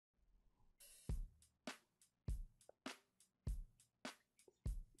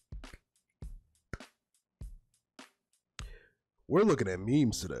We're looking at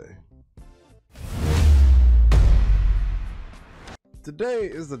memes today. Today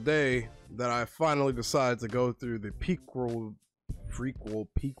is the day that I finally decided to go through the prequel, the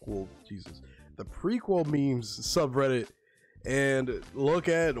prequel memes subreddit and look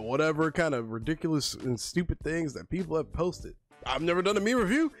at whatever kind of ridiculous and stupid things that people have posted. I've never done a meme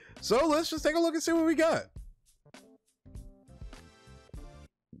review, so let's just take a look and see what we got.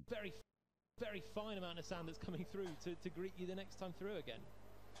 Very fine amount of sand that's coming through to greet you the next time through again.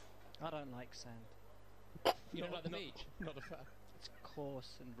 I don't like sand. You don't like the beach? Not a fan. It's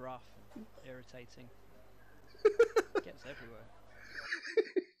coarse and rough and irritating. It gets everywhere.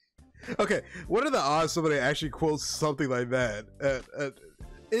 Okay, what are the odds somebody actually quotes something like that?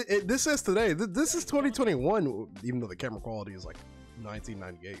 This says today. This is 2021, even though the camera quality is like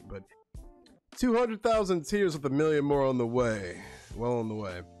 1998. But 200,000 tears with 1 million more on the way. Well on the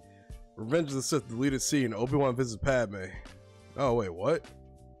way. Revenge of the Sith deleted scene. Obi-Wan visits Padme. Oh wait, what?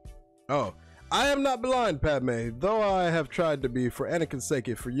 Oh, I am not blind, Padme. Though I have tried to be, for Anakin's sake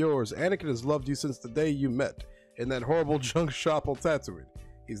and for yours. Anakin has loved you since the day you met in that horrible junk shop on Tatooine.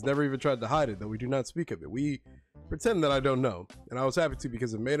 He's never even tried to hide it, though we do not speak of it. We pretend that I don't know, and I was happy to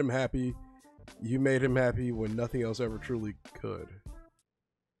because it made him happy. You made him happy when nothing else ever truly could.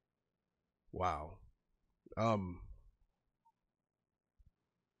 Wow.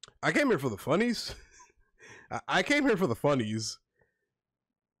 I came here for the funnies. I came here for the funnies.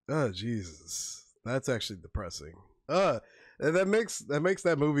 Oh Jesus, that's actually depressing. And that makes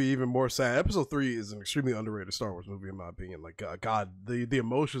that movie even more sad. Episode 3 is an extremely underrated Star Wars movie in my opinion. Like God, the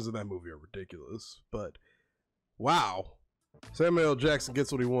emotions in that movie are ridiculous. But wow, Samuel L. Jackson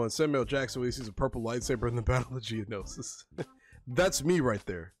gets what he wants. Samuel L. Jackson when he sees a purple lightsaber in the Battle of Geonosis. That's me right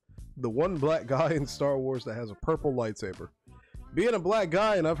there. The one black guy in Star Wars that has a purple lightsaber. Being a black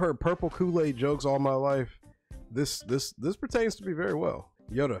guy, and I've heard purple Kool-Aid jokes all my life, this pertains to me very well.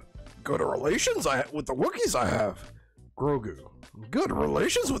 Yoda, good relations with the Wookiees I have. Grogu, good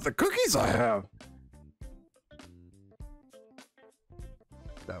relations with the cookies I have.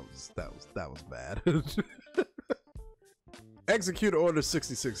 That was bad. Execute Order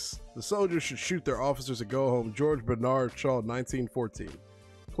 66. The soldiers should shoot their officers and go home. George Bernard Shaw, 1914.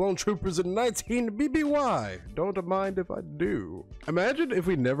 Clone Troopers in 19 BBY. Don't mind if I do. Imagine if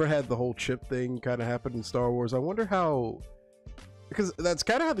we never had the whole chip thing kind of happen in Star Wars. I wonder how, because that's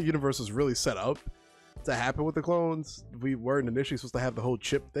kind of how the universe was really set up to happen with the clones. We weren't initially supposed to have the whole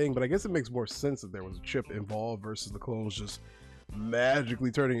chip thing, but I guess it makes more sense that there was a chip involved versus the clones just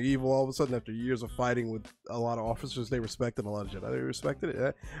magically turning evil all of a sudden after years of fighting with a lot of officers they respected and a lot of Jedi they respected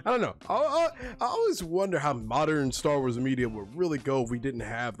it. I don't know. I always wonder how modern Star Wars media would really go if we didn't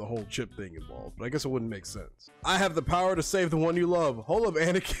have the whole chip thing involved, but I guess it wouldn't make sense. I have the power to save the one you love. Hold up,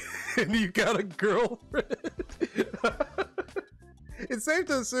 Anakin, you got a girlfriend? It's safe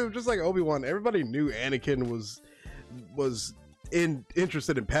to assume, just like Obi-Wan, everybody knew Anakin was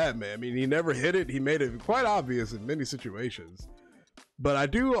interested in Padme. I mean, he never hid it. He made it quite obvious in many situations. But I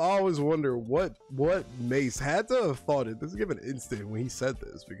do always wonder what Mace had to have thought at this given instant when he said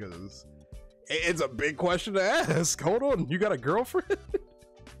this, because it's a big question to ask. Hold on, you got a girlfriend?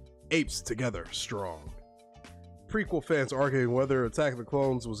 Apes together, strong. Prequel fans arguing whether Attack of the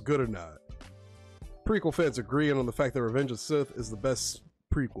Clones was good or not. Prequel fans agreeing on the fact that Revenge of the Sith is the best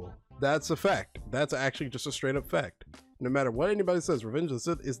prequel. That's a fact. That's actually just a straight up fact. No matter what anybody says, Revenge of the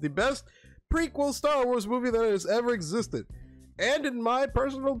Sith is the best prequel Star Wars movie that has ever existed. And in my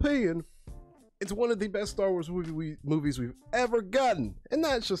personal opinion, it's one of the best Star Wars movies we've ever gotten. And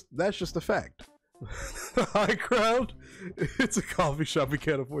that's just a fact. The high ground, it's a coffee shop we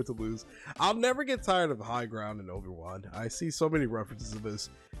can't afford to lose. I'll never get tired of the high ground in Obi-Wan. I see so many references to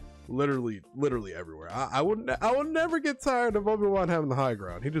this literally everywhere. I would never get tired of Obi-Wan having the high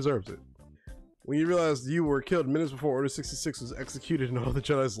ground. He deserves it. When you realize you were killed minutes before Order 66 was executed and all the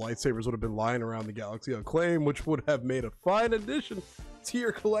Jedi's lightsabers would have been lying around the galaxy unclaimed, which would have made a fine addition to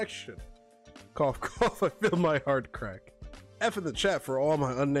your collection. Cough, cough, I feel my heart crack. F in the chat for all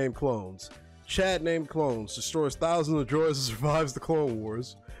my unnamed clones. Chad named clones, destroys thousands of droids and survives the Clone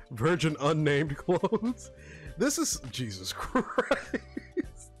Wars. Virgin unnamed clones. This is, Jesus Christ.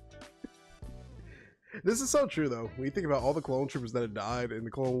 This is so true though. When you think about all the clone troopers that had died in the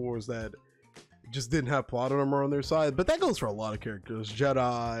Clone Wars that just didn't have plot armor on their side, but that goes for a lot of characters.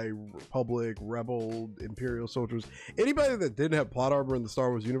 Jedi, Republic, Rebel, Imperial soldiers. Anybody that didn't have plot armor in the Star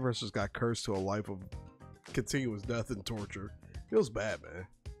Wars universe just got cursed to a life of continuous death and torture. Feels bad, man.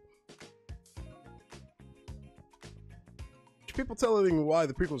 People telling why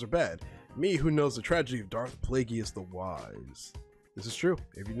the prequels are bad. Me, who knows the tragedy of Darth Plagueis the Wise. This is true.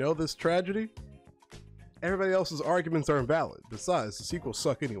 If you know this tragedy, everybody else's arguments are invalid. Besides, the sequels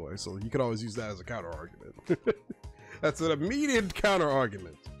suck anyway, so you can always use that as a counter argument. That's an immediate counter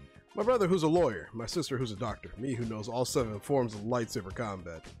argument. My brother who's a lawyer, my sister who's a doctor, me who knows all 7 forms of lightsaber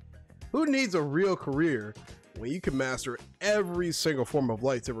combat. Who needs a real career when you can master every single form of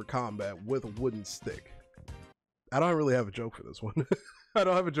lightsaber combat with a wooden stick? I don't really have a joke for this one. I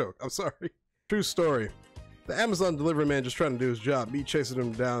don't have a joke. I'm sorry. True story. The Amazon delivery man just trying to do his job. Me chasing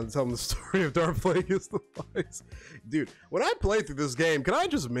him down and telling the story of Darth Plagueis the Wise. Dude, when I played through this game, can I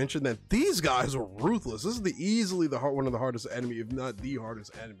just mention that these guys are ruthless? This is easily one of the hardest enemy, if not the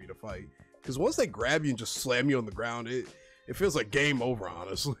hardest enemy to fight. Because once they grab you and just slam you on the ground, it feels like game over,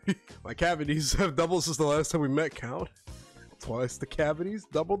 honestly. My cavities have doubled since the last time we met, count. Twice the cavities,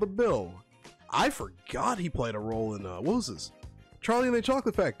 double the bill. I forgot he played a role in, what was this? Charlie and the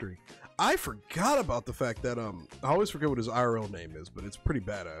Chocolate Factory. I forgot about the fact that, I always forget what his IRL name is, but it's pretty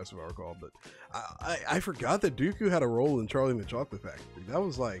badass if I recall, but I forgot that Dooku had a role in Charlie and the Chocolate Factory. That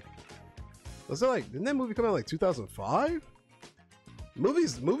was like, didn't that movie come out like 2005?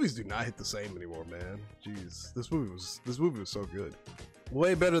 Movies do not hit the same anymore, man. Jeez, this movie was so good.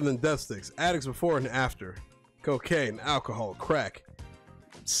 Way better than Death Sticks, addicts before and after, cocaine, alcohol, crack,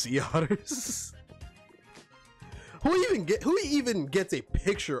 sea otters. Who even gets a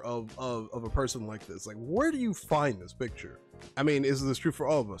picture of a person like this? Like, where do you find this picture? I mean, is this true for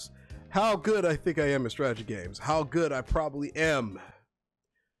all of us? How good I think I am at strategy games. How good I probably am.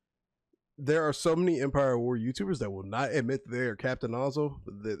 There are so many Empire War YouTubers that will not admit they are Captain Ozzo.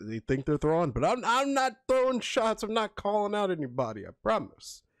 They think they're Thrawn, but I'm not throwing shots. I'm not calling out anybody. I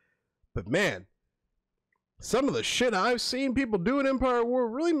promise. But man, some of the shit I've seen people do in Empire War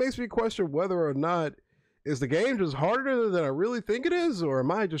really makes me question whether or not is the game just harder than I really think it is, or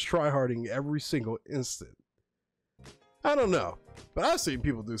am I just tryharding every single instant? I don't know, but I've seen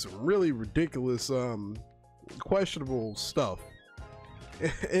people do some really ridiculous, questionable stuff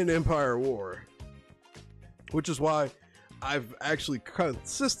in Empire War, which is why I've actually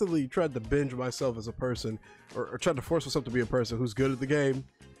consistently tried to binge myself as a person, or tried to force myself to be a person who's good at the game,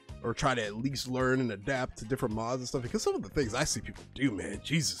 or try to at least learn and adapt to different mods and stuff, because some of the things I see people do, man,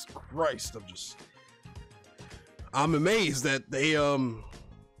 Jesus Christ, I'm amazed that they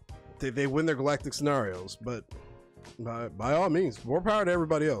win their galactic scenarios, but by all means, more power to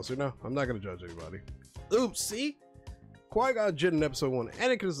everybody else, you know? I'm not gonna judge anybody. Oops, see? Qui-Gon Jinn in episode 1.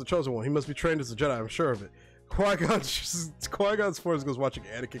 Anakin is the chosen one. He must be trained as a Jedi, I'm sure of it. Qui-Gon's force goes watching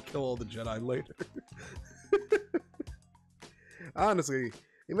Anakin kill all the Jedi later. Honestly,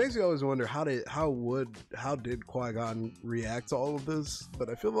 it makes me always wonder how did Qui-Gon react to all of this? But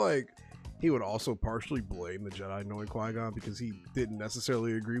I feel like he would also partially blame the Jedi knowing Qui-Gon because he didn't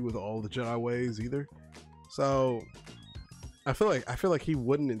necessarily agree with all the Jedi ways either. So I feel like he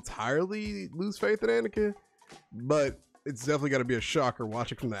wouldn't entirely lose faith in Anakin, but it's definitely got to be a shocker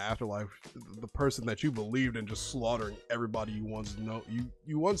watching from the afterlife the person that you believed in just slaughtering everybody you once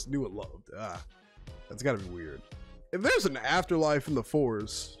knew and loved. That's got to be weird. If there's an afterlife in the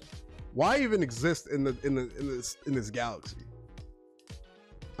Force, why even exist in this galaxy?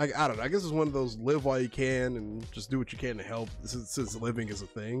 Like, I don't know. I guess it's one of those live while you can and just do what you can to help. Since living is a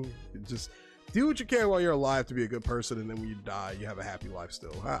thing, just do what you can while you're alive to be a good person, and then when you die, you have a happy life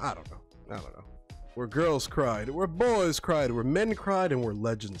still. I don't know. Where girls cried, where boys cried, where men cried, and where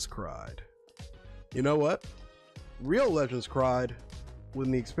legends cried. You know what? Real legends cried when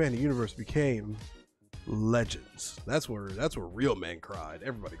the expanded universe became legends. That's where real men cried.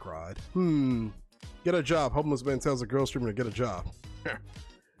 Everybody cried. Get a job. Homeless man tells a girl streamer to get a job.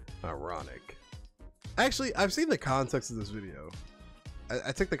 Ironic. Actually, I've seen the context of this video.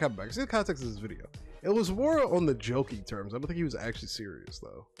 I take the comment back. I've seen the context of this video. It was more on the jokey terms. I don't think he was actually serious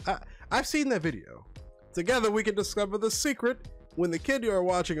though. I've seen that video. Together we can discover the secret. When the kid you are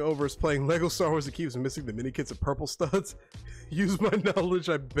watching over is playing Lego Star Wars and keeps missing the mini kits and purple studs, use my knowledge,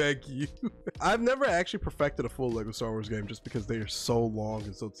 I beg you. I've never actually perfected a full Lego Star Wars game just because they are so long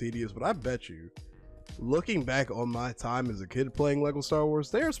and so tedious, but I bet you, looking back on my time as a kid playing Lego Star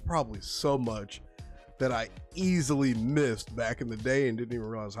Wars, there's probably so much that I easily missed back in the day and didn't even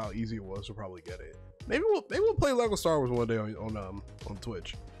realize how easy it was to probably get it. Maybe we'll play Lego Star Wars one day on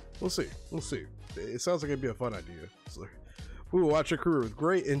Twitch. We'll see. It sounds like it'd be a fun idea. So, we will watch your career with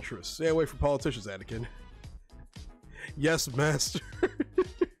great interest. Stay away from politicians, Anakin. Yes, master.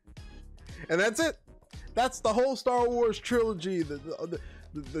 And that's it. That's the whole Star Wars trilogy.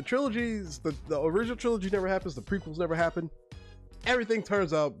 The trilogies, the original trilogy never happens. The prequels never happen. Everything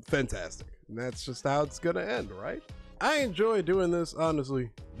turns out fantastic. And that's just how it's gonna end, right? I enjoy doing this, honestly.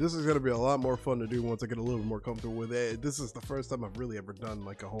 This is gonna be a lot more fun to do once I get a little bit more comfortable with it. This is the first time I've really ever done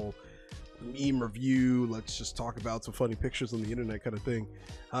like a whole meme review, let's just talk about some funny pictures on the internet kind of thing.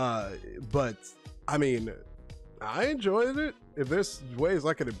 But I mean, I enjoyed it. If there's ways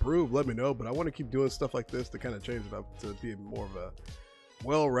I can improve, let me know. But I want to keep doing stuff like this to kind of change it up to be more of a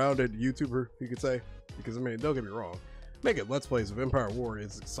well-rounded YouTuber, you could say. Because I mean, don't get me wrong, making Let's Plays of Empire War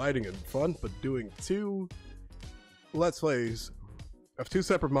is exciting and fun, but doing 2 Let's Plays of 2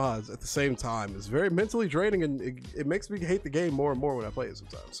 separate mods at the same time is very mentally draining, and it makes me hate the game more and more when I play it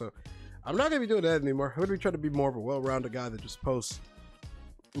sometimes. So I'm not going to be doing that anymore. I'm going to be trying to be more of a well-rounded guy that just posts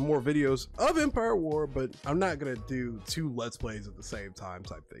more videos of Empire War, but I'm not going to do 2 Let's Plays at the same time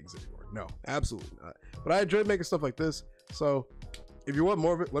type things anymore. No, absolutely not. But I enjoy making stuff like this, so if you want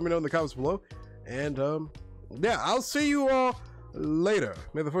more of it, let me know in the comments below. And yeah, I'll see you all later.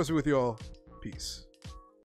 May the force be with you all. Peace.